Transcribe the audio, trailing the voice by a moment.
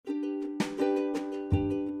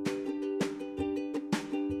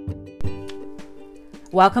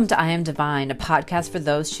Welcome to I Am Divine, a podcast for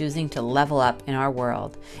those choosing to level up in our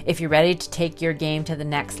world. If you're ready to take your game to the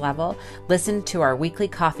next level, listen to our weekly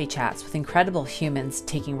coffee chats with incredible humans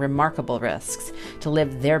taking remarkable risks to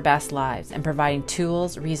live their best lives and providing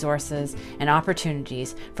tools, resources, and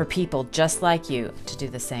opportunities for people just like you to do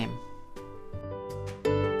the same.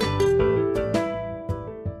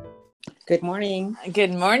 Good morning.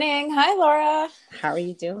 Good morning. Hi, Laura. How are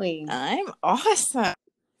you doing? I'm awesome.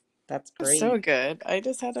 That's great. So good. I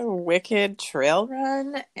just had a wicked trail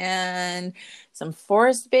run and some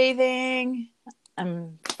forest bathing.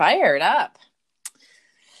 I'm fired up.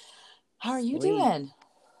 How are you doing?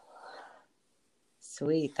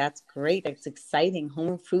 Sweet. That's great. That's exciting. Home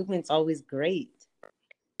improvement's always great.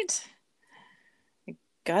 I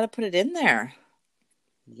gotta put it in there.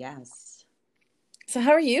 Yes. So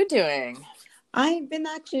how are you doing? I've been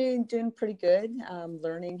actually doing pretty good.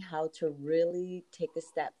 Learning how to really take a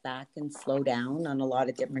step back and slow down on a lot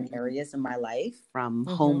of different areas in my life, from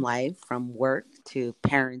home life, from work to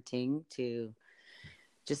parenting to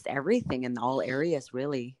just everything in all areas,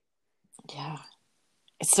 really. Yeah.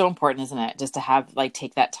 It's so important, isn't it? Just to have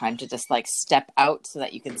take that time to just step out so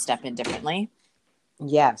that you can step in differently.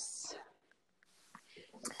 Yes.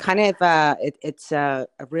 Kind of it's a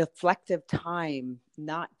reflective time,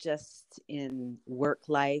 not just in work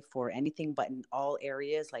life or anything, but in all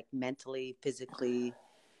areas, like mentally, physically,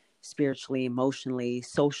 spiritually, emotionally,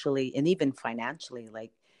 socially, and even financially,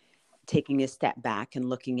 like taking a step back and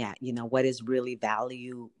looking at, what is really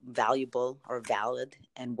valuable or valid,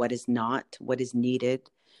 and what is not, what is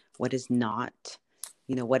needed, what is not,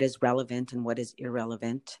 what is relevant and what is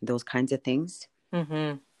irrelevant, those kinds of things.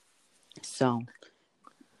 Mm-hmm. So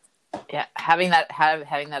yeah, having that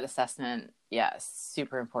assessment,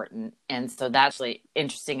 super important. And so that's actually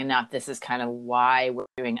interesting enough. This is kind of why we're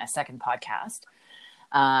doing a second podcast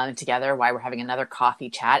together, why we're having another coffee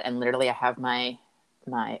chat. And literally I have my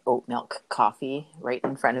oat milk coffee right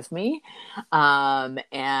in front of me.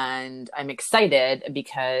 And I'm excited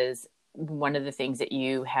because one of the things that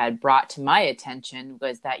you had brought to my attention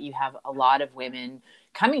was that you have a lot of women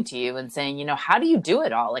coming to you and saying, how do you do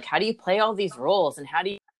it all? Like, how do you play all these roles, and how do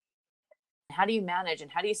you manage,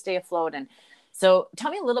 and how do you stay afloat? And so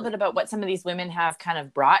tell me a little bit about what some of these women have kind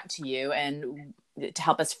of brought to you, and to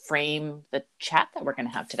help us frame the chat that we're going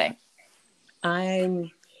to have today. A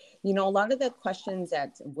lot of the questions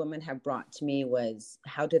that women have brought to me was,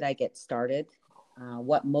 how did I get started?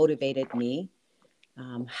 What motivated me?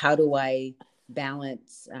 How do I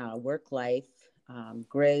balance work life,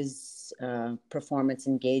 Grizz, performance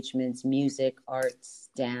engagements, music, arts,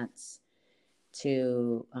 dance,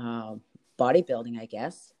 to bodybuilding, I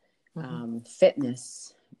guess,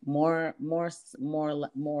 fitness. Moreover,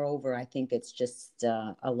 I think it's just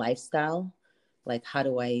a lifestyle. Like, how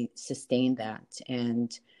do I sustain that?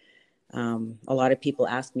 And a lot of people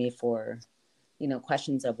ask me for,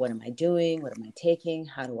 questions of, what am I doing? What am I taking?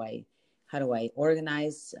 How do I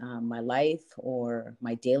organize my life or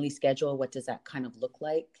my daily schedule? What does that kind of look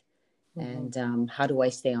like? And how do I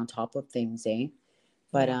stay on top of things,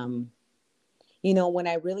 But, when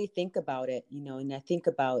I really think about it, and I think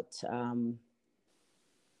about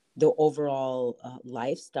the overall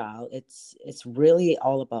lifestyle, it's really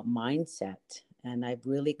all about mindset. And I've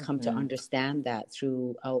really come to understand that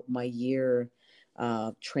throughout my year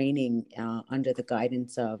training under the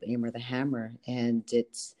guidance of Amor the Hammer. And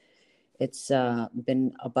it's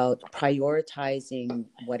been about prioritizing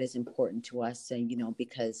what is important to us. And,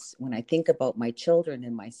 because when I think about my children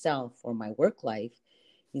and myself or my work life,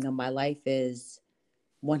 my life is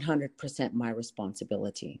 100% my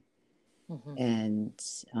responsibility. And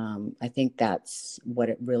I think that's what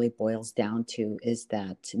it really boils down to, is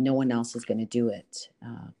that no one else is going to do it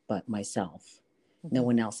but myself. No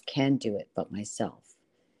one else can do it but myself.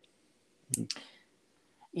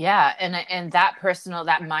 Yeah. And that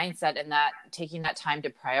that mindset, and that taking that time to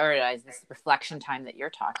prioritize, this reflection time that you're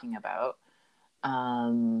talking about,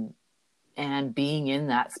 and being in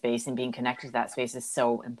that space and being connected to that space is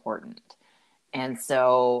so important. And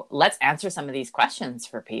so let's answer some of these questions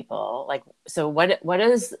for people. So what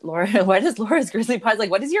is Laura's Grizzly Pods like?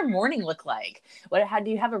 What does your morning look like? How do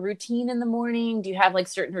you have a routine in the morning? Do you have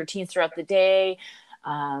certain routines throughout the day?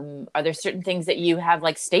 Are there certain things that you have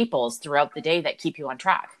staples throughout the day that keep you on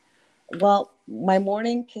track? Well, my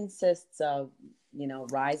morning consists of,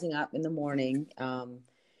 rising up in the morning.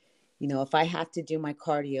 If I have to do my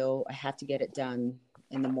cardio, I have to get it done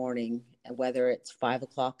in the morning, whether it's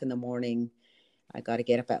 5:00 in the morning. I got to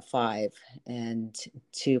get up at 5 and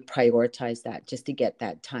to prioritize that, just to get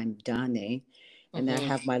that time done, And then I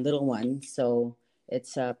have my little one, so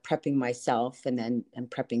it's prepping myself and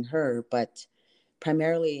prepping her. But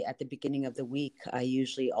primarily at the beginning of the week, I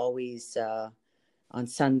usually always on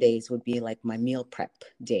Sundays would be like my meal prep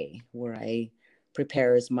day, where I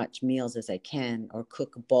prepare as much meals as I can, or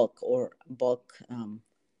cook bulk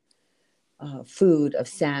food of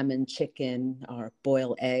salmon, chicken, or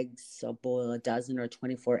boil eggs. So boil a dozen or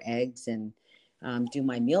 24 eggs and do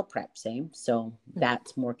my meal prep same. So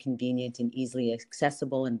that's more convenient and easily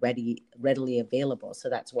accessible and readily available. So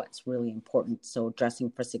that's what's really important. So dressing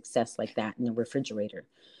for success like that in the refrigerator.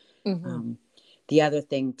 The other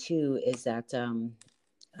thing too is that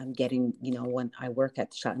I'm getting, when I work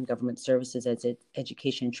at Shotton Government Services as an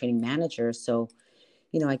education and training manager. So,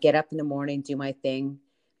 I get up in the morning, do my thing,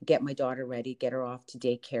 get my daughter ready, get her off to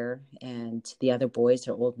daycare. And the other boys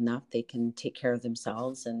are old enough, they can take care of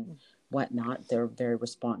themselves and whatnot. They're very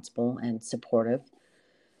responsible and supportive.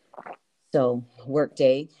 So work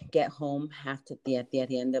day, get home, have to be at the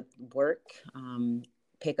end of work,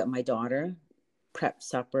 pick up my daughter, prep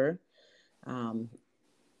supper.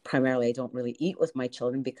 Primarily, I don't really eat with my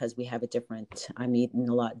children because I'm eating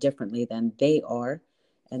a lot differently than they are.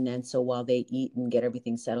 And then, so while they eat and get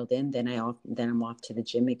everything settled in, then I'm off to the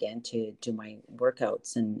gym again to do my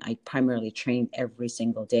workouts. And I primarily train every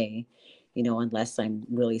single day, unless I'm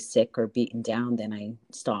really sick or beaten down, then I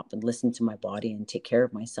stop and listen to my body and take care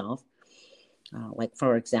of myself. Like,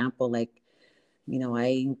 for example,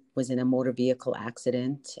 I was in a motor vehicle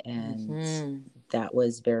accident, and that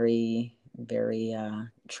was very, very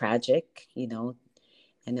tragic,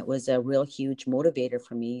 and it was a real huge motivator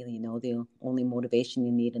for me. The only motivation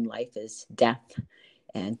you need in life is death,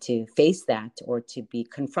 and to face that or to be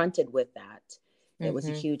confronted with that, it was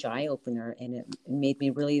a huge eye opener, and it made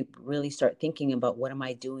me really, really start thinking about what am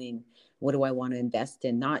I doing? What do I want to invest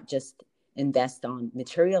in? Not just invest on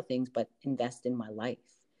material things, but invest in my life.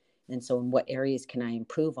 And so in what areas can I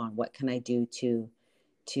improve on? What can I do to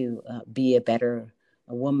be a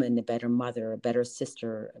woman, a better mother, a better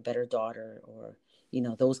sister, a better daughter, or,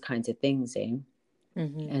 those kinds of things, eh?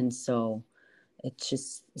 And so it's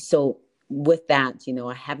just, so with that,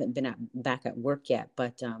 I haven't been back at work yet,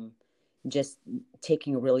 but just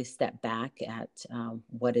taking a really step back at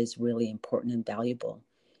what is really important and valuable,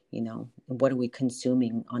 what are we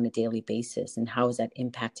consuming on a daily basis, and how is that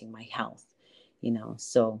impacting my health,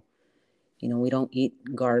 so, we don't eat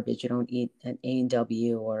garbage. You don't eat at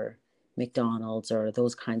A&W or McDonald's or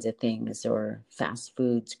those kinds of things, or fast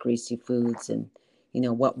foods, greasy foods. And,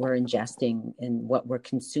 what we're ingesting and what we're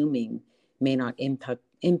consuming may not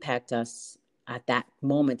impact us at that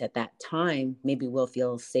moment, at that time. Maybe we'll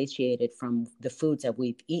feel satiated from the foods that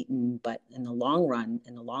we've eaten, but in the long run,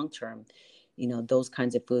 in the long term, those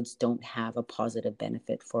kinds of foods don't have a positive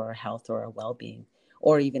benefit for our health or our well-being,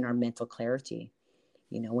 or even our mental clarity.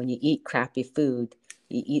 When you eat crappy food,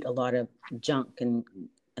 you eat a lot of junk and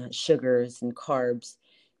sugars and carbs,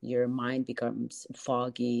 your mind becomes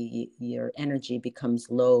foggy, your energy becomes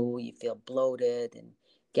low, you feel bloated and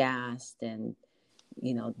gassed, and,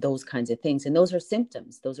 those kinds of things. And those are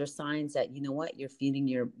symptoms. Those are signs that, you're feeding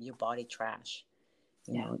your body trash.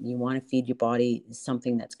 You want to feed your body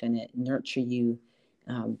something that's going to nurture you,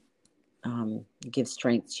 give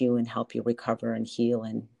strength to you, and help you recover and heal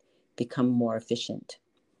and become more efficient.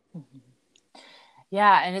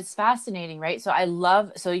 Yeah. And it's fascinating, right? So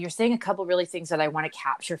so you're saying a couple really things that I want to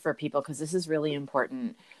capture for people, because this is really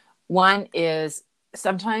important. One is,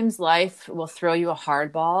 sometimes life will throw you a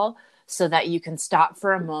hardball so that you can stop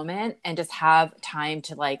for a moment and just have time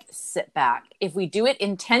to sit back. If we do it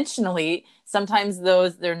intentionally, sometimes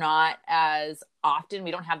they're not as often.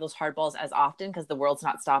 We don't have those hardballs as often because the world's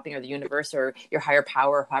not stopping, or the universe or your higher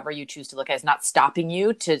power, however you choose to look at it, is not stopping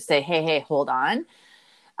you to say, hey, hold on.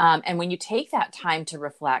 And when you take that time to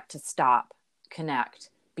reflect, to stop, connect,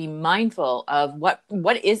 be mindful of what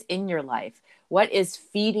is in your life, what is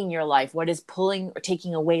feeding your life, what is pulling or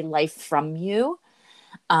taking away life from you,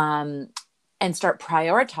 and start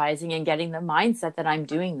prioritizing and getting the mindset that I'm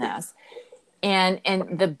doing this. And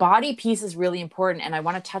the body piece is really important. And I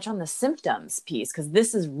want to touch on the symptoms piece, because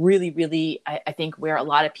this is really, really, I think, where a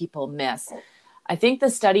lot of people miss. I think the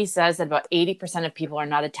study says that about 80% of people are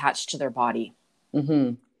not attached to their body.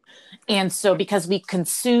 And so because we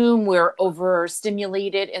consume, we're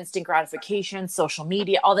overstimulated, instant gratification, social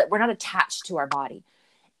media, all that, we're not attached to our body.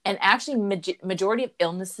 And actually, majority of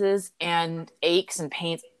illnesses and aches and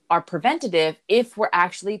pains are preventative if we're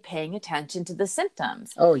actually paying attention to the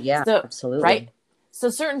symptoms. Oh, yeah, so, absolutely. Right? So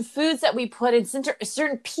certain foods that we put in,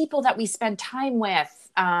 certain people that we spend time with,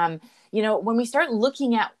 when we start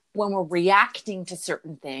looking at when we're reacting to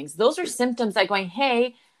certain things, those are symptoms that going,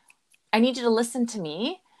 hey, I need you to listen to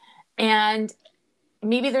me. And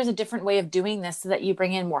maybe there's a different way of doing this so that you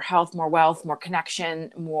bring in more health, more wealth, more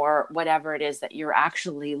connection, more whatever it is that you're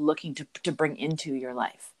actually looking to bring into your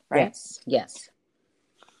life, right?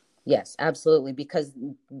 Yes, absolutely. Because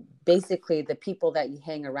basically the people that you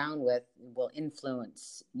hang around with will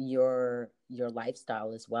influence your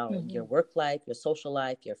lifestyle as well. Mm-hmm. Your work life, your social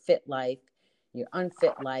life, your fit life, your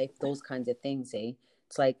unfit life, those kinds of things, eh?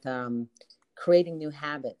 It's like creating new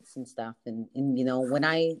habits and stuff. And you know, when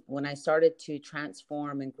I started to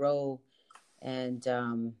transform and grow and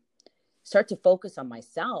start to focus on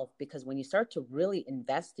myself, because when you start to really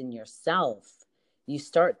invest in yourself, you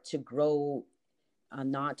start to grow,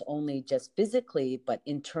 not only just physically, but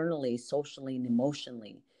internally, socially, and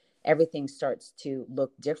emotionally. Everything starts to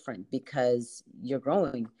look different because you're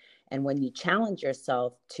growing. And when you challenge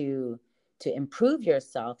yourself to improve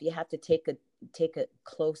yourself, you have to take a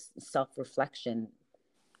close self-reflection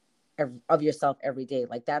of yourself every day.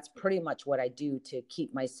 Like that's pretty much what I do to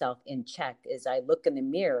keep myself in check, is I look in the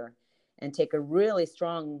mirror and take a really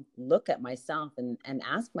strong look at myself and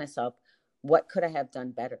ask myself, what could I have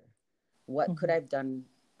done better? What could I have done,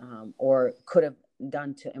 or could have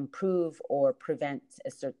done to improve or prevent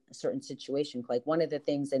a certain situation? Like one of the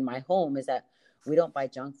things in my home is that we don't buy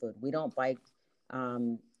junk food.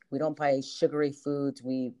 Um, we don't buy sugary foods.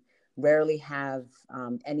 We rarely have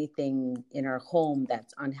anything in our home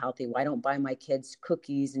that's unhealthy. I don't buy my kids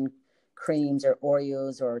cookies and creams or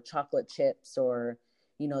Oreos or chocolate chips or,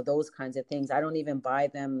 you know, those kinds of things. I don't even buy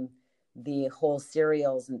them the whole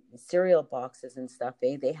cereals and cereal boxes and stuff.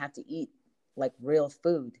 They have to eat like real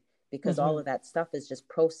food, because all of that stuff is just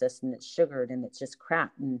processed and it's sugared and it's just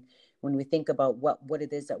crap. And when we think about what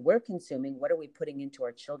it is that we're consuming, what are we putting into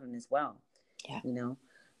our children as well? Yeah.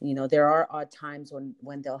 You know, there are odd times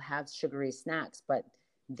when they'll have sugary snacks, but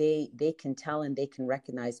they can tell and they can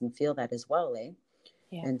recognize and feel that as well, eh?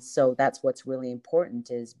 Yeah. And so that's what's really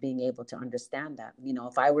important, is being able to understand that. You know,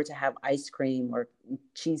 if I were to have ice cream or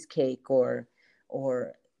cheesecake or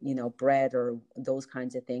you know, bread or those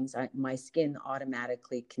kinds of things, my skin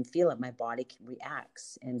automatically can feel it. My body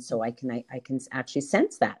reacts, and so I can actually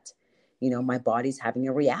sense that. You know, my body's having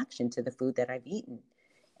a reaction to the food that I've eaten,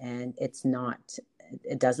 and it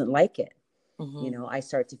doesn't like it. Mm-hmm. You know, I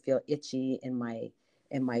start to feel itchy in my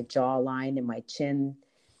jawline, in my chin.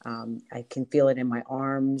 I can feel it in my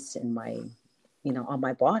arms and you know, on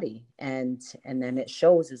my body, and then it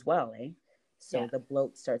shows as well, eh? So the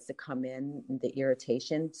bloat starts to come in, the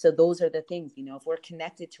irritation. So those are the things, you know, if we're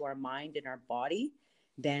connected to our mind and our body,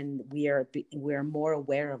 then we're more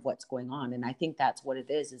aware of what's going on. And I think that's what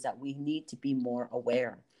it is that we need to be more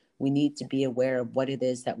aware. We need to be aware of what it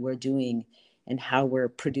is that we're doing and how we're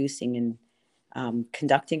producing and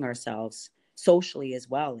conducting ourselves socially as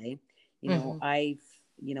well, eh? You know,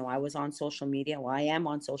 I was on social media. Well, I am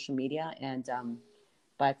on social media, and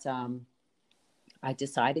but I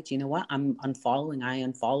decided, you know what, I'm unfollowing. I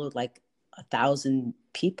unfollowed like 1,000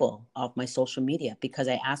 people off my social media, because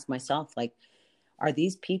I asked myself, like, are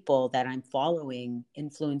these people that I'm following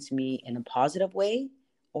influence me in a positive way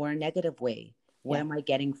or a negative way? What am I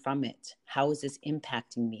getting from it? How is this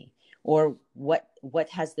impacting me? Or what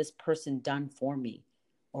has this person done for me?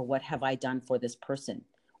 Or what have I done for this person?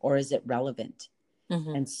 Or is it relevant?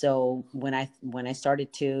 And so when I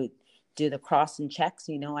started to do the cross and checks,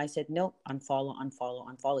 you know, I said, nope, unfollow, unfollow,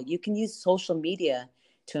 unfollow. You can use social media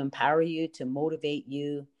to empower you, to motivate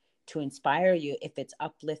you, to inspire you if it's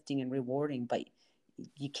uplifting and rewarding, but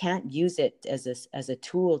you can't use it as a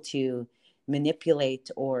tool to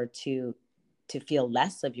manipulate or to feel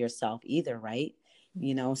less of yourself either, right?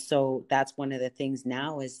 You know, so that's one of the things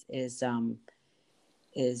now is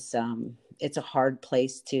it's a hard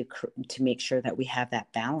place to make sure that we have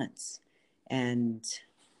that balance. And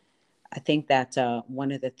I think that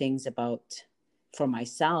one of the things about for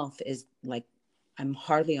myself is, like, I'm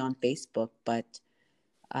hardly on Facebook, but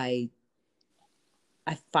I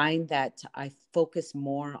find that I focus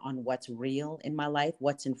more on what's real in my life,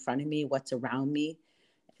 what's in front of me, what's around me,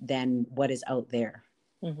 than what is out there.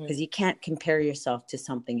 Because you can't compare yourself to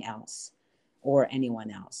something else or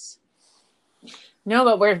anyone else. No,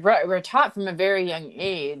 but we're taught from a very young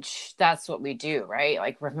age. That's what we do, right?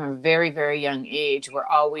 Like from a very, very young age, we're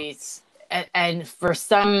always, and for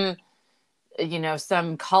some, you know,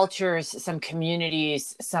 some cultures, some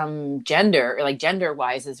communities, some gender, like gender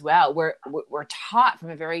wise as well, we're taught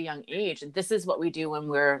from a very young age, and this is what we do when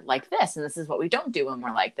we're like this, and this is what we don't do when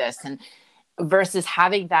we're like this, and versus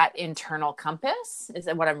having that internal compass is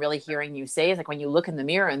what I'm really hearing you say, is like when you look in the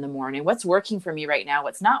mirror in the morning, what's working for me right now,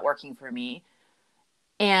 what's not working for me,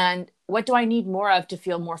 and what do I need more of to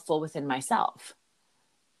feel more full within myself?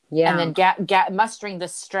 And Yeah. then mustering the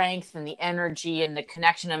strength and the energy and the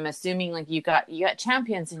connection. I'm assuming like you got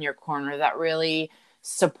champions in your corner that really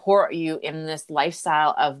support you in this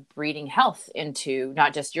lifestyle of breeding health into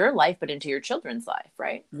not just your life, but into your children's life,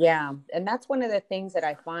 right? Yeah. And that's one of the things that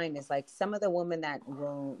I find is like some of the women that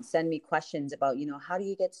will send me questions about, how do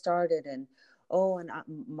you get started? And, oh, and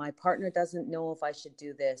my partner doesn't know if I should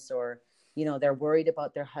do this, or, they're worried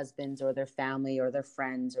about their husbands or their family or their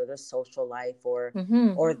friends or their social life, or,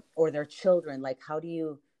 Mm-hmm. or their children. Like, how do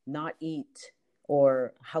you not eat?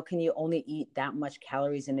 Or how can you only eat that much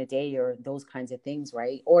calories in a day, or those kinds of things,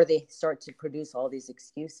 right? Or they start to produce all these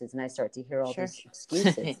excuses, and I start to hear all Sure. these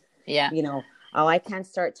excuses. Yeah. Oh, I can't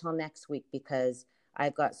start till next week because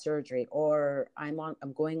I've got surgery, or I'm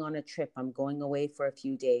going on a trip, I'm going away for a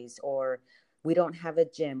few days, or we don't have a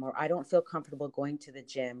gym, or I don't feel comfortable going to the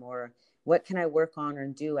gym, or what can I work on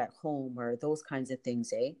and do at home, or those kinds of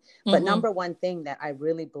things, eh? But Mm-hmm. number one thing that I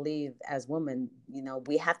really believe as women,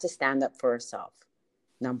 we have to stand up for ourselves.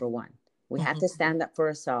 Number one, we have to stand up for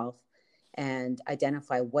ourselves and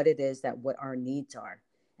identify what it is what our needs are.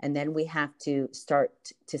 And then we have to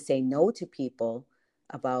start to say no to people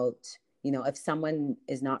about, if someone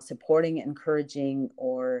is not supporting, encouraging,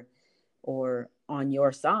 or on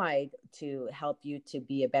your side to help you to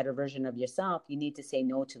be a better version of yourself, you need to say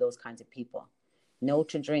no to those kinds of people. No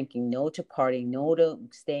to drinking, no to partying, no to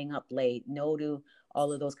staying up late, no to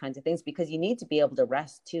all of those kinds of things, because you need to be able to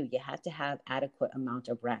rest too. You have to have adequate amount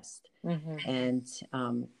of rest. Mm-hmm. And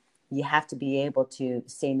you have to be able to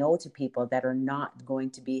say no to people that are not going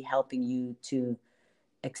to be helping you to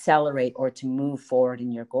accelerate or to move forward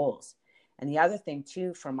in your goals. And the other thing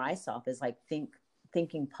too, for myself, is like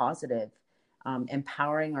thinking positive,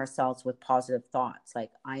 empowering ourselves with positive thoughts.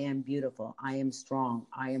 Like, I am beautiful, I am strong,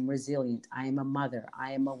 I am resilient, I am a mother,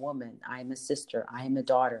 I am a woman, I am a sister, I am a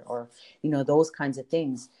daughter, or, those kinds of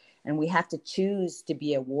things. And we have to choose to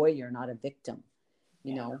be a warrior, not a victim.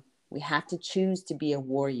 We have to choose to be a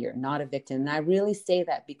warrior, not a victim. And I really say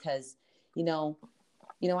that because,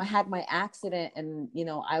 I had my accident, and,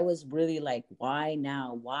 I was really like, why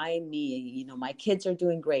now? Why me? My kids are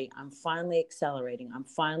doing great. I'm finally accelerating. I'm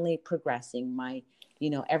finally progressing.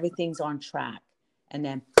 Everything's on track. And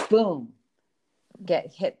then boom,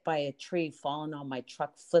 get hit by a tree, falling on my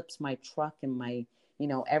truck, flips my truck, and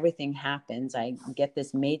everything happens. I get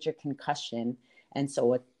this major concussion. And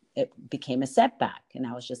so it became a setback. And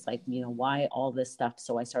I was just like, why all this stuff?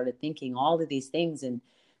 So I started thinking all of these things and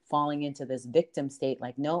falling into this victim state.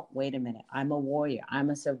 Like, no, wait a minute. I'm a warrior. I'm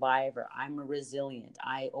a survivor. I'm a resilient.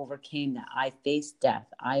 I overcame that. I faced death.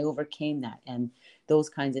 I overcame that. And those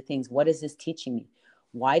kinds of things. What is this teaching me?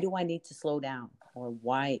 Why do I need to slow down? Or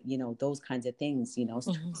why, those kinds of things,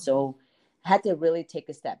 So I had to really take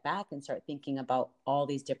a step back and start thinking about all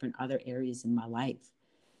these different other areas in my life.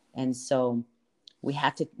 And so we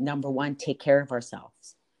have to, number one, take care of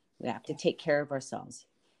ourselves. We have to take care of ourselves.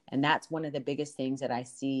 And that's one of the biggest things that I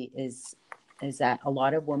see is that a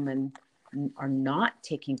lot of women are not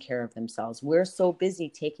taking care of themselves. We're so busy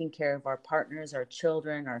taking care of our partners, our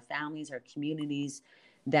children, our families, our communities,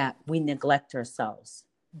 that we neglect ourselves.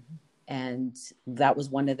 Mm-hmm. And that was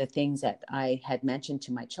one of the things that I had mentioned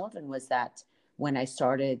to my children, was that when I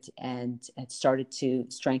started to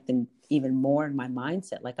strengthen even more in my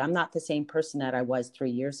mindset, like, I'm not the same person that I was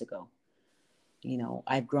 3 years ago.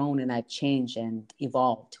 I've grown and I've changed and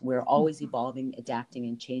evolved. We're always evolving, adapting,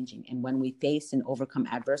 and changing. And when we face and overcome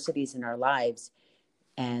adversities in our lives,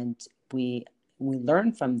 and we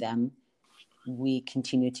learn from them, we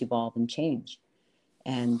continue to evolve and change.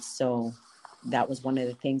 And so that was one of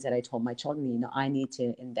the things that I told my children, I need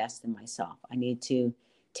to invest in myself. I need to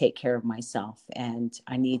take care of myself, and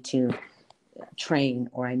I need to train,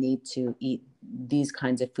 or I need to eat these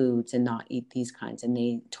kinds of foods and not eat these kinds. And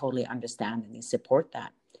they totally understand and they support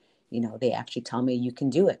that. They actually tell me, you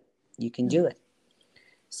can do it. You can do it.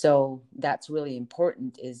 So that's really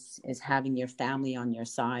important, is having your family on your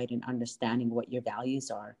side and understanding what your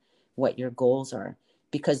values are, what your goals are,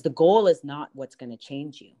 because the goal is not what's going to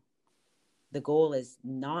change you. The goal is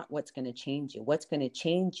not what's going to change you. What's going to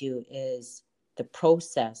change you is the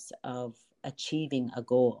process of achieving a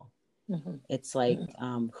goal. Mm-hmm. It's like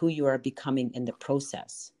who you are becoming in the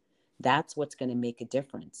process. That's what's going to make a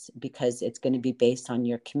difference, because it's going to be based on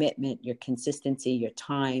your commitment, your consistency, your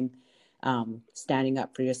time, standing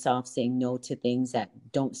up for yourself, saying no to things that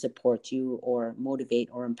don't support you or motivate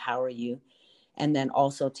or empower you. And then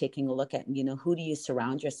also taking a look at, who do you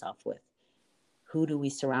surround yourself with? Who do we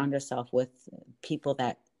surround ourselves with? People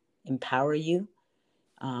that empower you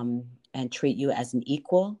and treat you as an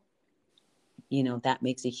equal. That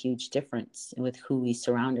makes a huge difference with who we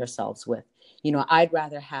surround ourselves with. I'd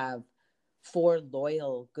rather have 4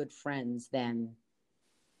 loyal, good friends than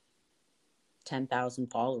 10,000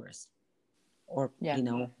 followers or,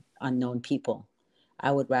 unknown people.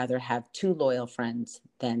 I would rather have 2 loyal friends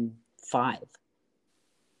than 5.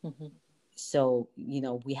 Mm-hmm. So,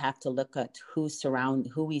 we have to look at who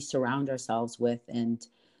we surround ourselves with, and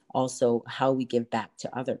also how we give back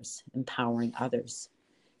to others, empowering others.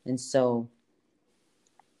 And so,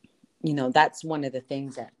 that's one of the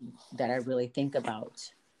things that I really think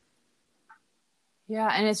about. Yeah.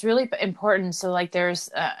 And it's really important. So like there's,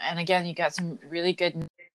 and again, you got some really good,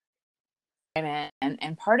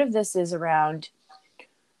 and part of this is around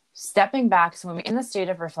stepping back. So when we're in the state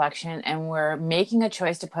of reflection and we're making a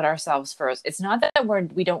choice to put ourselves first, it's not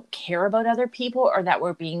that we don't care about other people or that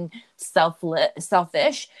we're being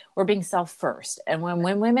selfish. We're being self first. And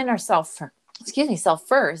when women are self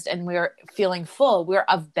first and we're feeling full, we're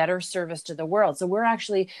of better service to the world. So we're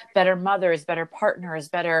actually better mothers, better partners,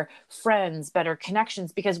 better friends, better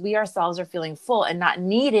connections, because we ourselves are feeling full and not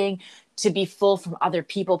needing to be full from other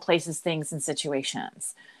people, places, things, and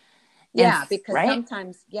situations. Yeah, because right?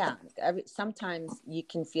 sometimes you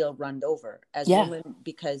can feel run over as women,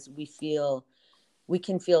 because we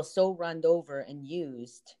can feel so run over and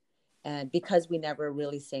used, and because we never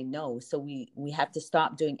really say no. So we have to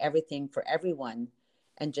stop doing everything for everyone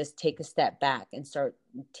and just take a step back and start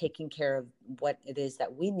taking care of what it is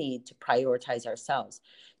that we need to prioritize ourselves.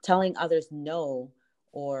 Telling others no,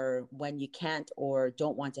 or when you can't or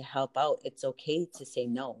don't want to help out, it's okay to say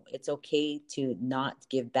no. It's okay to not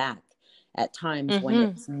give back at times when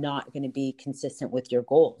it's not going to be consistent with your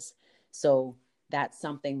goals. So that's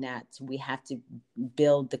something that we have to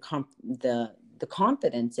build the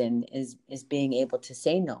confidence in, is being able to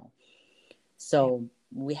say no. So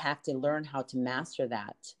we have to learn how to master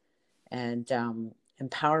that. And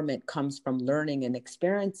empowerment comes from learning and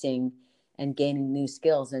experiencing and gaining new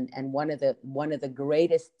skills. And one of the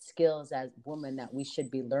greatest skills as women that we should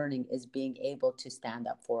be learning is being able to stand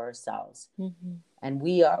up for ourselves. And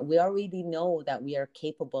we already know that we are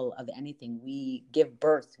capable of anything. We give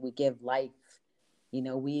birth, we give life.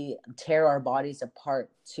 We tear our bodies apart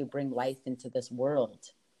to bring life into this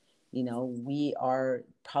world. We are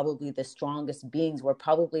probably the strongest beings. We're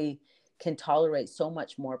probably can tolerate so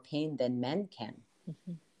much more pain than men can,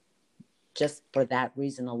 just for that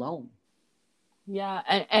reason alone. Yeah.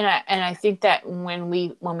 And I think that when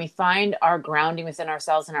we find our grounding within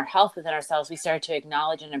ourselves and our health within ourselves, we start to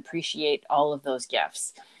acknowledge and appreciate all of those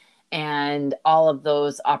gifts and all of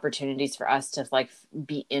those opportunities for us to like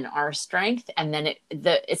be in our strength. And then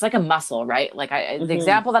it's like a muscle, right? Like the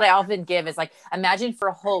example that I often give is like, imagine for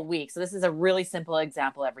a whole week. So this is a really simple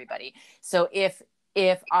example, everybody. So if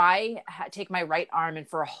I take my right arm and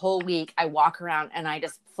for a whole week, I walk around and I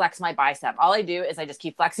just flex my bicep. All I do is I just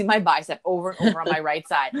keep flexing my bicep over and over on my right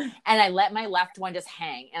side. And I let my left one just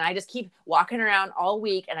hang. And I just keep walking around all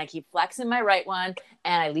week and I keep flexing my right one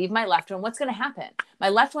and I leave my left one. What's going to happen? My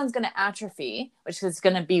left one's going to atrophy, which is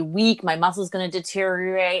going to be weak. My muscle's going to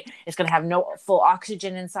deteriorate. It's going to have no full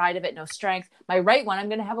oxygen inside of it, no strength. My right one, I'm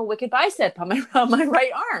going to have a wicked bicep on my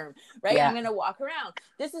right arm, right? Yeah. I'm going to walk around.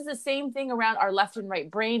 This is the same thing around our left and right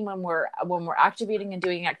brain when we're activating and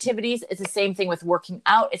doing activities. It's the same thing with working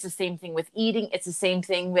out. It's the same thing with eating. It's the same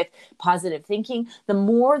thing with positive thinking. The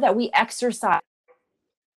more that we exercise,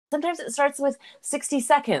 sometimes it starts with 60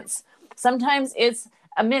 seconds. Sometimes it's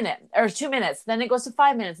a minute or 2 minutes. Then it goes to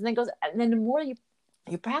 5 minutes, and then the more you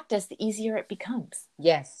practice, the easier it becomes.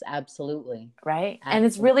 Yes, absolutely. Right. Absolutely. And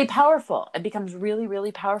it's really powerful. It becomes really,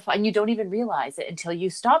 really powerful. And you don't even realize it until you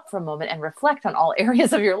stop for a moment and reflect on all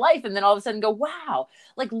areas of your life. And then all of a sudden go, wow,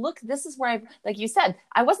 like, look, this is where like you said,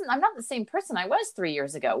 I'm not the same person I was 3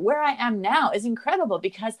 years ago. Where I am now is incredible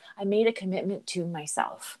because I made a commitment to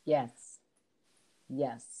myself. Yes.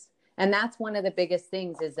 Yes. And that's one of the biggest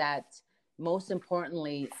things, is that most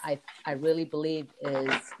importantly, I really believe,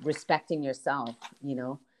 is respecting yourself.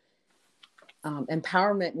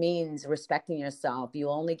 Empowerment means respecting yourself. You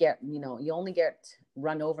only get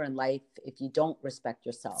run over in life if you don't respect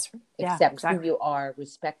yourself. Yeah, accept exactly. who you are,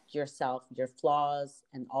 respect yourself, your flaws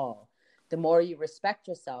and all. The more you respect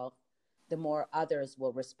yourself, the more others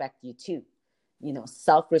will respect you too.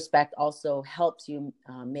 Self-respect also helps you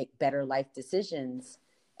make better life decisions,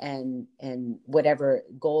 and whatever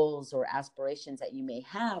goals or aspirations that you may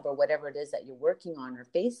have, or whatever it is that you're working on or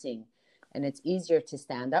facing. And it's easier to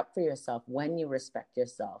stand up for yourself when you respect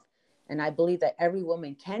yourself. And I believe that every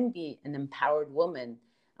woman can be an empowered woman.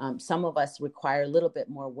 Some of us require a little bit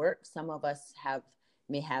more work. Some of us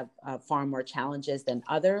may have far more challenges than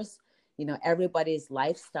others. Everybody's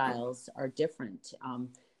lifestyles are different.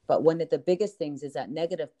 But one of the biggest things is that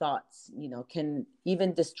negative thoughts, can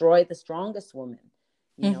even destroy the strongest woman.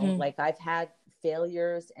 Like I've had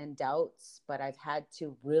failures and doubts, but I've had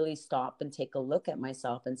to really stop and take a look at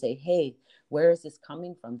myself and say, hey, where is this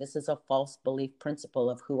coming from? This is a false belief principle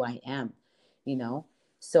of who I am,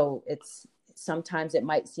 So sometimes it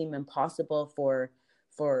might seem impossible for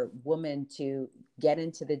women to get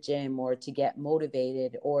into the gym or to get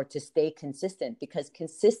motivated or to stay consistent, because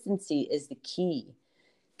consistency is the key.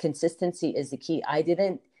 Consistency is the key. I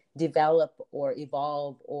didn't develop or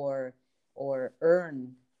evolve or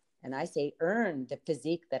earn, and I say earn, the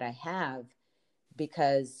physique that I have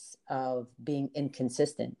because of being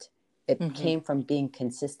inconsistent. It came from being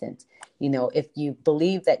consistent. If you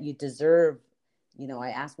believe that you deserve, I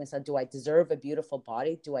ask myself, do I deserve a beautiful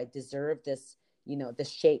body? Do I deserve this, the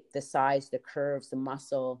shape, the size, the curves, the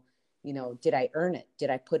muscle? Did I earn it? Did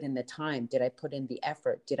I put in the time? Did I put in the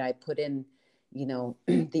effort? Did I put in,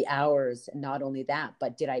 the hours? Not only that,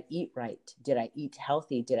 but did I eat right? Did I eat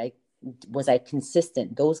healthy? Was I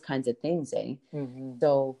consistent? Those kinds of things, eh?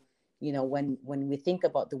 So, when we think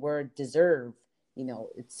about the word deserve,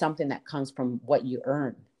 it's something that comes from what you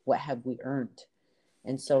earn. What have we earned?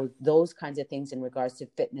 And so those kinds of things in regards to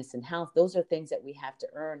fitness and health, those are things that we have to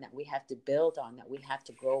earn, that we have to build on, that we have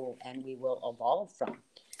to grow, and we will evolve from.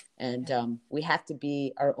 And we have to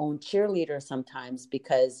be our own cheerleader sometimes,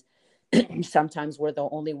 because sometimes we're the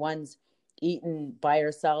only ones eating by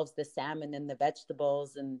ourselves the salmon and the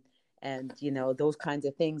vegetables and those kinds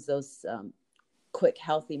of things, those quick,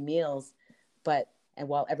 healthy meals. And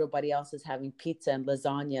while everybody else is having pizza and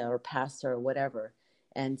lasagna or pasta or whatever.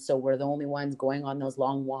 And so we're the only ones going on those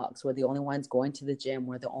long walks. We're the only ones going to the gym.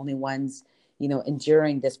 We're the only ones,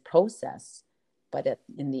 enduring this process. But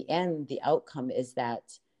in the end, the outcome is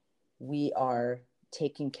that we are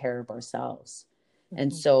taking care of ourselves.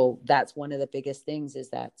 And so that's one of the biggest things, is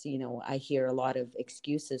that, I hear a lot of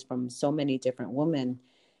excuses from so many different women,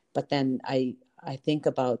 but then I think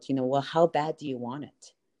about, well, how bad do you want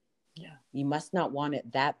it? Yeah. You must not want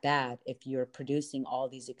it that bad if you're producing all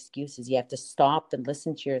these excuses. You have to stop and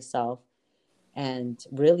listen to yourself and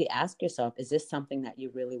really ask yourself, is this something that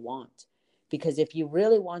you really want? Because if you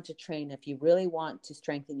really want to train, if you really want to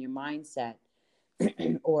strengthen your mindset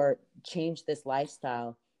or change this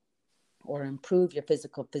lifestyle or improve your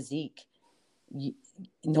physical physique,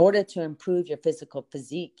 in order to improve your physical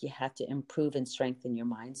physique, you have to improve and strengthen your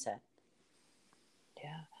mindset.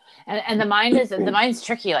 Yeah. And the mind's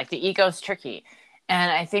tricky. Like the ego's tricky.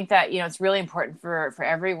 And I think that, it's really important for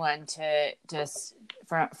everyone to just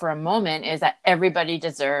for a moment, is that everybody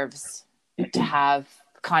deserves to have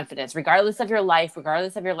confidence, regardless of your life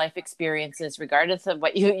experiences, regardless of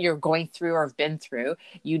what you're going through or have been through.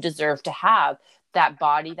 You deserve to have that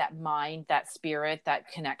body, that mind, that spirit,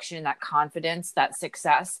 that connection, that confidence, that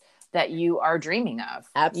success that you are dreaming of.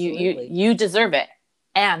 Absolutely. You deserve it.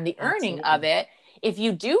 And the earning of it, if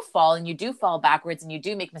you do fall and you do fall backwards and you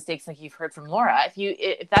do make mistakes, like you've heard from Laura,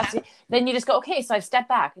 if that's then you just go, okay, so I've stepped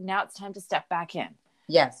back. Now it's time to step back in.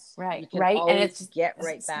 Yes. Right. You can right. always And it's get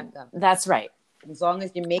right back up. That's right. As long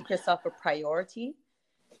as you make yourself a priority,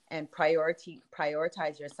 and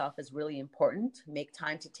prioritize yourself is really important. Make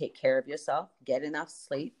time to take care of yourself, get enough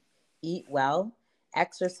sleep, eat well,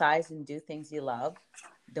 exercise, and do things you love.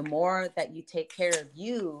 The more that you take care of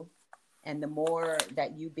you, and the more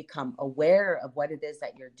that you become aware of what it is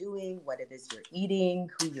that you're doing, what it is you're eating,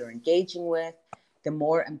 who you're engaging with, the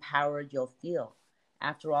more empowered you'll feel.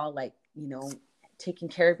 After all, taking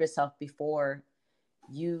care of yourself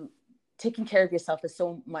taking care of yourself is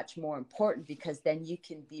so much more important, because then you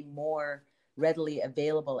can be more readily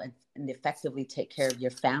available and effectively take care of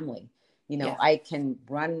your family. I can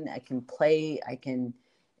run, I can play, I can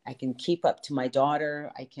keep up to my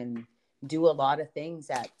daughter. I can do a lot of things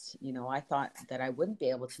that, I thought that I wouldn't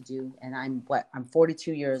be able to do. And I'm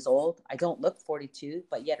 42 years old. I don't look 42,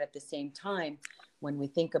 but yet at the same time, when we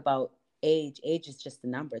think about age is just a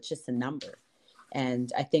number. It's just a number.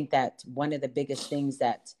 And I think that one of the biggest things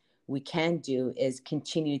that we can do is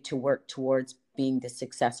continue to work towards being the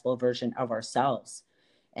successful version of ourselves,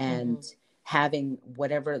 and having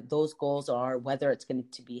whatever those goals are, whether it's going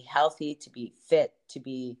to be healthy, to be fit, to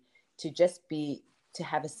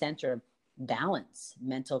have a center of balance,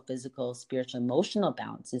 mental, physical, spiritual, emotional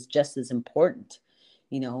balance is just as important.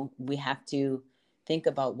 We have to think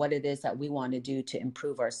about what it is that we want to do to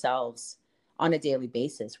improve ourselves on a daily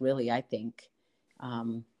basis. Really, I think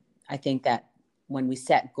that when we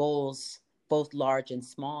set goals, both large and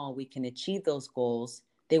small, we can achieve those goals.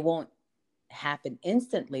 They won't happen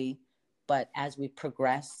instantly, but as we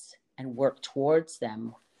progress and work towards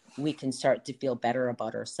them, we can start to feel better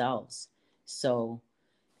about ourselves. So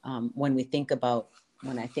when I think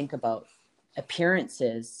about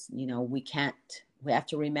appearances, you know, we have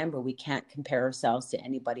to remember we can't compare ourselves to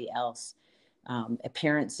anybody else.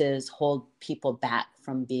 Appearances hold people back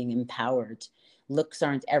from being empowered. Looks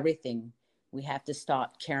aren't everything. We have to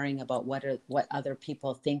stop caring about what other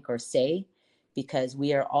people think or say, because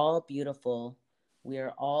we are all beautiful. We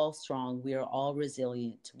are all strong. We are all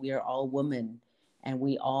resilient. We are all women, and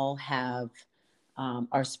we all have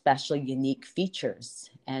our special, unique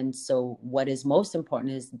features. And so what is most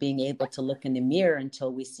important is being able to look in the mirror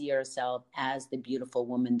until we see ourselves as the beautiful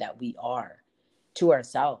woman that we are to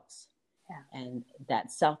ourselves. Yeah. And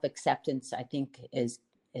that self-acceptance, I think, is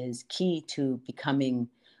key to becoming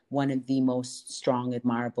one of the most strong,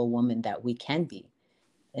 admirable women that we can be,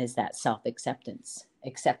 is that self-acceptance,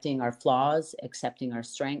 accepting our flaws, accepting our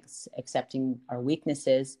strengths, accepting our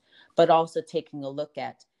weaknesses, but also taking a look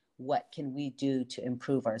at what can we do to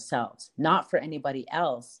improve ourselves, not for anybody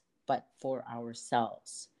else, but for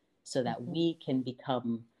ourselves, so that we can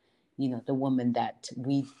become, you know, the woman that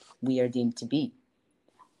we are deemed to be.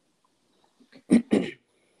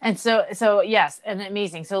 And so yes, and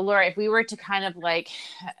amazing. So Laura, if we were to kind of like,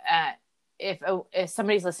 if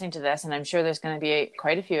somebody's listening to this, and I'm sure there's going to be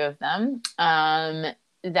quite a few of them,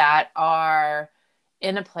 that are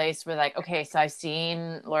in a place where like, okay, so I've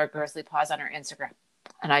seen Laura Grosley pause on her Instagram,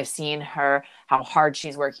 and I've seen her, how hard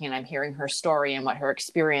she's working, and I'm hearing her story and what her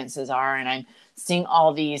experiences are. And I'm seeing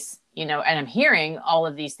all these, you know, and I'm hearing all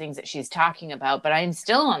of these things that she's talking about, but I'm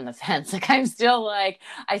still on the fence. Like, I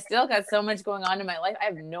still got so much going on in my life. I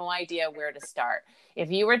have no idea where to start.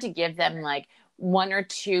 If you were to give them like one or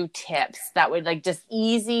two tips that would like just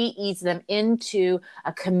ease them into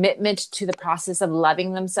a commitment to the process of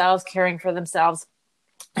loving themselves, caring for themselves,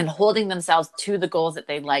 and holding themselves to the goals that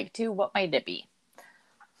they'd like to, what might it be?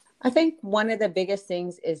 I think one of the biggest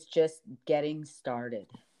things is just getting started.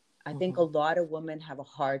 I think a lot of women have a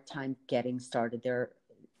hard time getting started.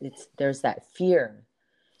 There's that fear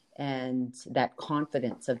and that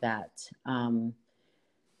confidence of that.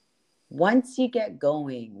 Once you get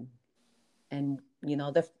going, and you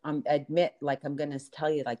know, admit, like, I'm going to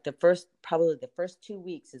tell you, like, probably the first 2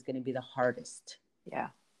 weeks is going to be the hardest. Yeah.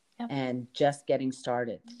 Yep. And just getting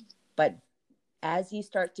started. But as you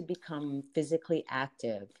start to become physically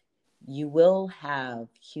active, you will have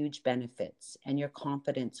huge benefits and your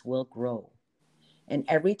confidence will grow. And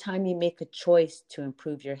every time you make a choice to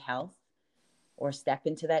improve your health, or step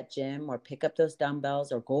into that gym, or pick up those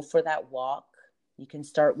dumbbells, or go for that walk, you can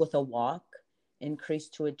start with a walk, increase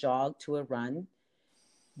to a jog, to a run.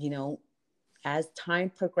 You know, as time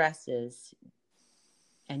progresses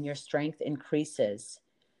and your strength increases,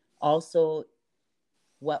 also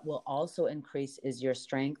what will also increase is your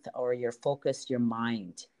strength, or your focus, your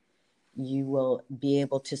mind. You will be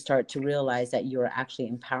able to start to realize that you are actually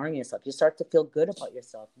empowering yourself. You start to feel good about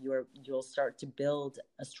yourself. You'll start to build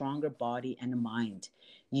a stronger body and a mind.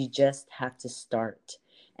 You just have to start.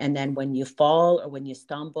 And then when you fall, or when you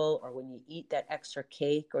stumble, or when you eat that extra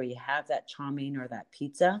cake, or you have that chow mein or that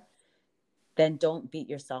pizza, then don't beat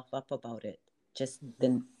yourself up about it. Just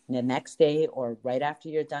the next day, or right after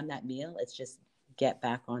you're done that meal, it's just get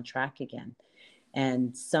back on track again.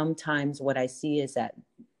 And sometimes what I see is that,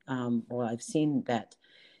 I've seen that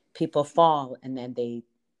people fall, and then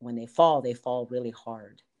when they fall really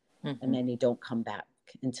hard, and then they don't come back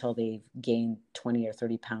until they've gained 20 or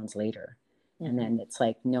 30 pounds later. And then it's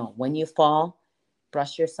like, no, when you fall,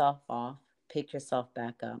 brush yourself off, pick yourself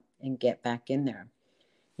back up, and get back in there.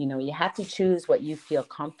 You know, you have to choose what you feel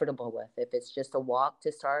comfortable with. If it's just a walk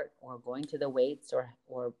to start, or going to the weights,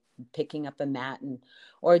 or picking up a mat,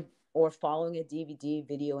 or following a DVD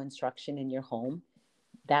video instruction in your home,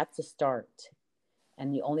 that's a start.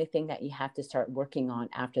 And the only thing that you have to start working on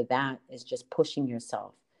after that is just pushing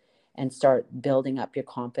yourself and start building up your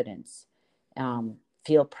confidence.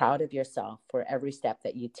 Feel proud of yourself for every step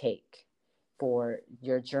that you take for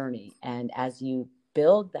your journey. And as you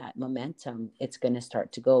build that momentum, it's going to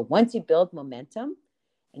start to go. Once you build momentum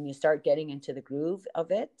and you start getting into the groove of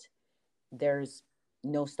it, there's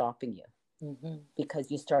no stopping you, because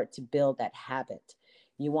you start to build that habit.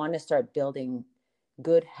 You want to start building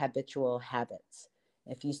good habitual habits.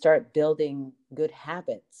 If you start building good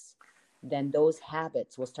habits, then those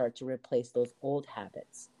habits will start to replace those old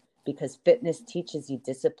habits, because fitness teaches you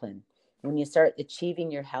discipline. When you start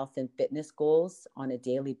achieving your health and fitness goals on a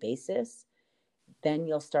daily basis, then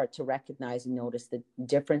you'll start to recognize and notice the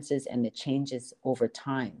differences and the changes over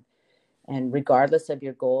time. And regardless of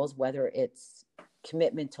your goals, whether it's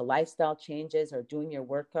commitment to lifestyle changes, or doing your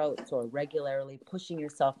workouts, or regularly pushing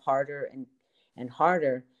yourself harder and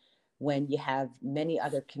harder, when you have many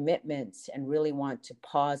other commitments and really want to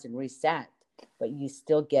pause and reset, but you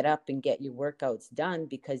still get up and get your workouts done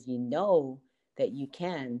because you know that you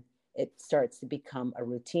can, it starts to become a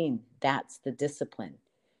routine. That's the discipline.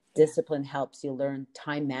 Discipline helps you learn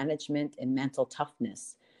time management and mental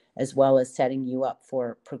toughness, as well as setting you up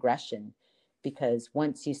for progression. Because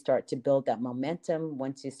once you start to build that momentum,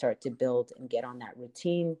 once you start to build and get on that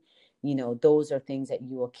routine, you know, those are things that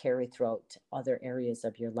you will carry throughout other areas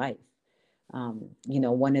of your life. You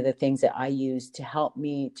know, one of the things that I use to help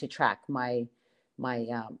me to track my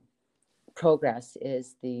progress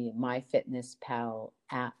is the MyFitnessPal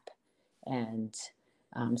app. And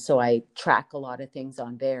so I track a lot of things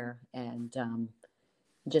on there, and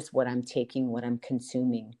just what I'm taking, what I'm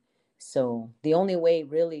consuming. So the only way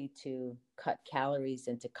really to cut calories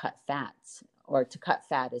and to cut fats, or to cut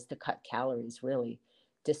fat, is to cut calories, really,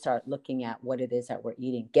 to start looking at what it is that we're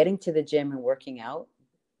eating. Getting to the gym and working out,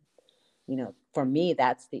 you know, for me,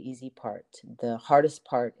 that's the easy part. The hardest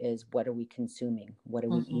part is, what are we consuming? What are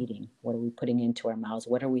we eating? What are we putting into our mouths?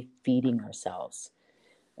 What are we feeding ourselves?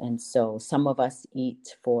 And so some of us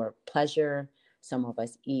eat for pleasure. Some of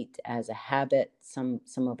us eat as a habit. Some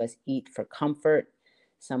of us eat for comfort.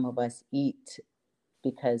 Some of us eat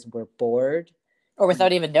because we're bored. Or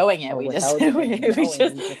without even knowing it, we're just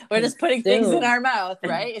putting things in our mouth,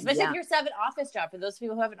 right? Especially if you have an office job. For those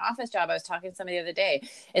people who have an office job, I was talking to somebody the other day.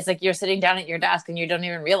 It's like you're sitting down at your desk and you don't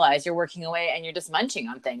even realize you're working away, and you're just munching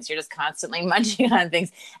on things. You're just constantly munching on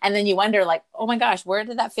things, and then you wonder, like, oh my gosh, where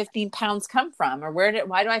did that 15 pounds come from? Or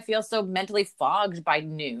why do I feel so mentally fogged by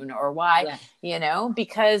noon? Or why, you know?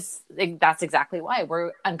 Because that's exactly why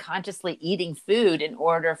we're unconsciously eating food in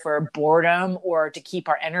order for boredom or to keep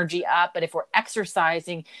our energy up. But if we're exercising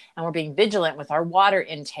and we're being vigilant with our water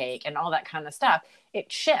intake and all that kind of stuff,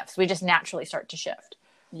 it shifts. We just naturally start to shift.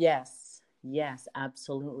 Yes,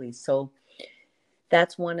 absolutely. So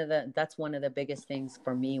that's one of the biggest things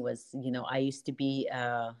for me was, you know, I used to be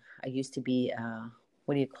what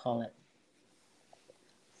do you call it?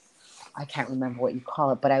 I can't remember what you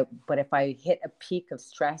call it, but if I hit a peak of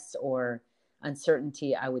stress or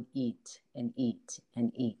uncertainty, I would eat and eat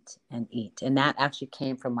and eat and eat. And that actually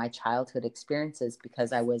came from my childhood experiences,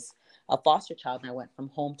 because I was a foster child and I went from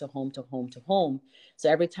home to home to home to home.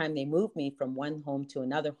 So every time they moved me from one home to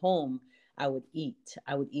another home, I would eat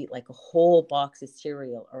like a whole box of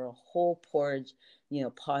cereal or a whole porridge, you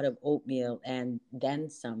know, pot of oatmeal, and then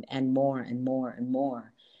some, and more and more and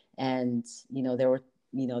more. And, you know,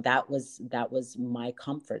 that was my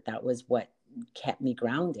comfort. That was what kept me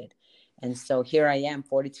grounded. And so here I am,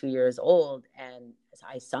 42 years old, and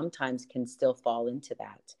I sometimes can still fall into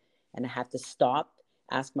that. And I have to stop,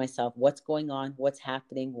 ask myself, what's going on? What's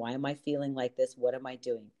happening? Why am I feeling like this? What am I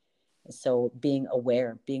doing? So being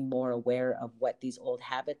more aware of what these old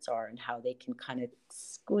habits are and how they can kind of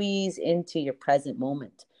squeeze into your present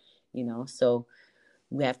moment, you know? So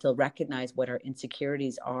we have to recognize what our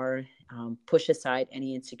insecurities are, push aside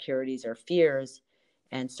any insecurities or fears,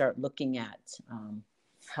 and start looking at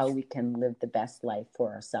how we can live the best life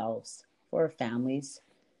for ourselves, for our families.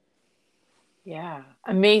 Yeah,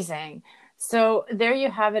 amazing. So there you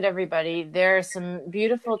have it, everybody. There are some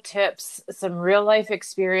beautiful tips, some real life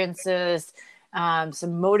experiences,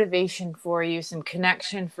 some motivation for you, some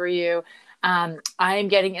connection for you. I'm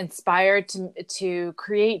getting inspired to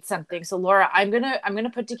create something. So Laura, I'm gonna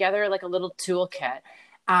put together like a little toolkit.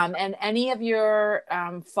 And any of your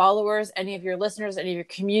followers, any of your listeners, any of your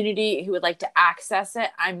community who would like to access it,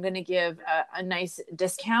 I'm going to give a nice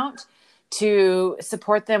discount to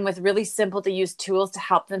support them with really simple to use tools to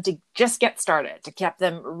help them to just get started, to keep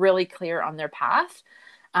them really clear on their path.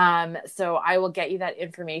 So I will get you that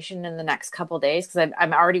information in the next couple of days, because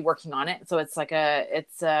I'm already working on it. So it's like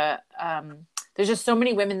there's just so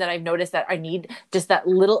many women that I've noticed that I need just that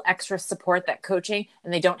little extra support, that coaching,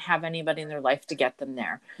 and they don't have anybody in their life to get them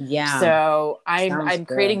there. Yeah. So I'm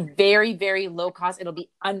creating very, very low cost. It'll be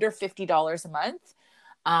under $50 a month.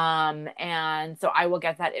 And so I will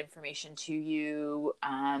get that information to you,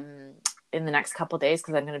 in the next couple of days,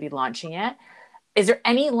 because I'm going to be launching it. Is there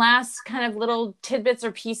any last kind of little tidbits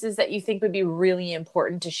or pieces that you think would be really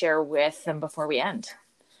important to share with them before we end?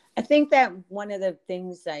 I think that one of the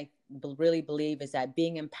things I really believe is that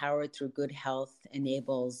being empowered through good health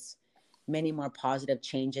enables many more positive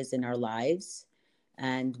changes in our lives.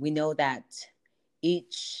 And we know that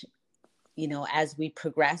as we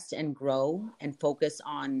progress and grow and focus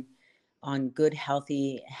on good,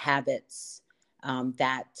 healthy habits,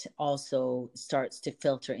 that also starts to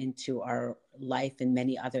filter into our life in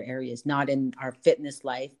many other areas, not in our fitness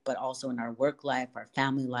life, but also in our work life, our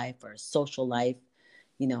family life, our social life,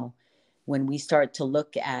 when we start to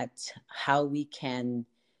look at how we can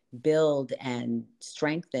build and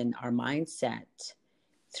strengthen our mindset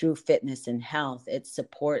through fitness and health, it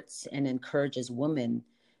supports and encourages women,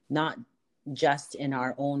 not just in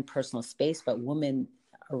our own personal space, but women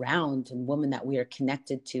around, and women that we are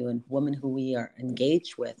connected to, and women who we are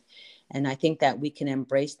engaged with. And I think that we can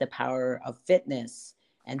embrace the power of fitness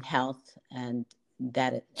and health, and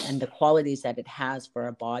the qualities that it has for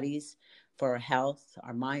our bodies, for our health,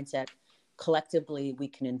 our mindset. Collectively, we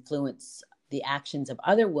can influence the actions of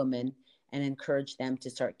other women and encourage them to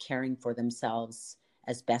start caring for themselves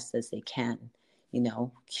as best as they can.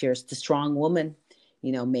 Here's the strong woman.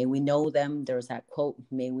 May we know them. There's that quote,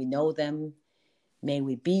 may we know them, may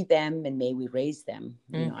we be them, and may we raise them.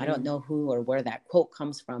 I don't know who or where that quote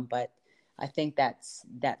comes from, but I think that's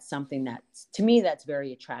something that's, to me, that's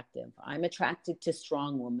very attractive. I'm attracted to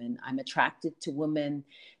strong women. I'm attracted to women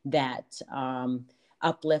that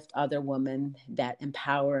uplift other women, that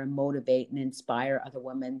empower and motivate and inspire other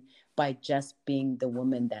women by just being the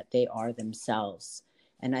woman that they are themselves.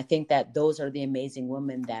 And I think that those are the amazing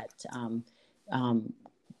women that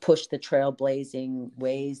push the trailblazing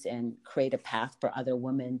ways and create a path for other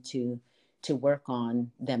women to work on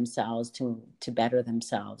themselves, to better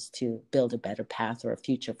themselves, to build a better path or a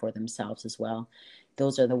future for themselves as well.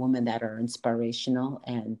 Those are the women that are inspirational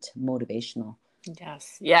and motivational.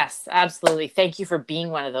 Yes, absolutely. Thank you for being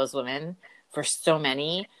one of those women for so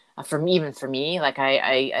many. For me, like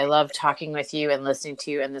I love talking with you and listening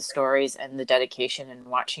to you and the stories and the dedication and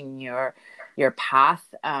watching your path.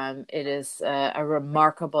 It is a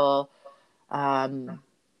remarkable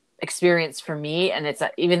experience for me, and it's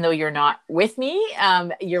even though you're not with me,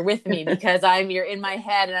 you're with me because you're in my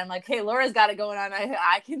head, and I'm like, hey, Laura's got it going on.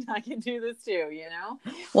 I can do this too.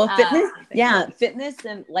 Well, fitness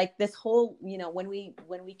and like this whole, when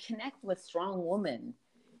we connect with strong women,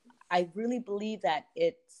 I really believe that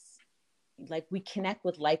it's like we connect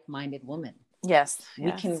with like-minded women. Yes.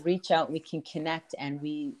 We can reach out, we can connect, and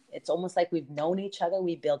it's almost like we've known each other.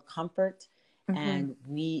 We build comfort and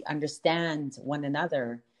we understand one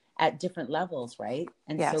another at different levels, right?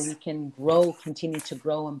 And so we can continue to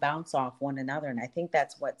grow and bounce off one another. And I think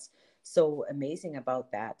that's what's so amazing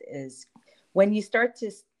about that, is when you start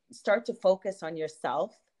to focus on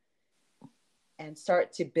yourself and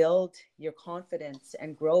start to build your confidence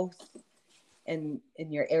and growth in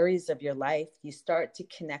your areas of your life, you start to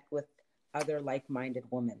connect with other like-minded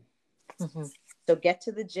women. So get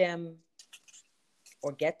to the gym,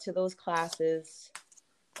 or get to those classes,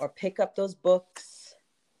 or pick up those books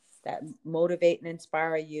that motivate and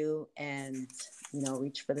inspire you, and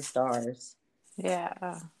reach for the stars.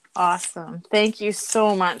 Yeah. Awesome. Thank you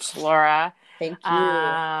so much, Laura. Thank you.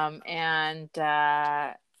 I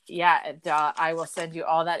will send you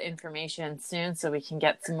all that information soon so we can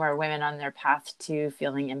get some more women on their path to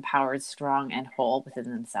feeling empowered, strong, and whole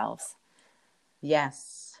within themselves.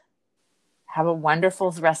 Yes. Have a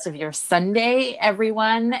wonderful rest of your Sunday,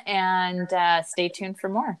 everyone, and stay tuned for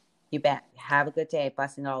more. You bet. Have a good day.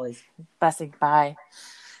 Blessing always. Blessing. Bye.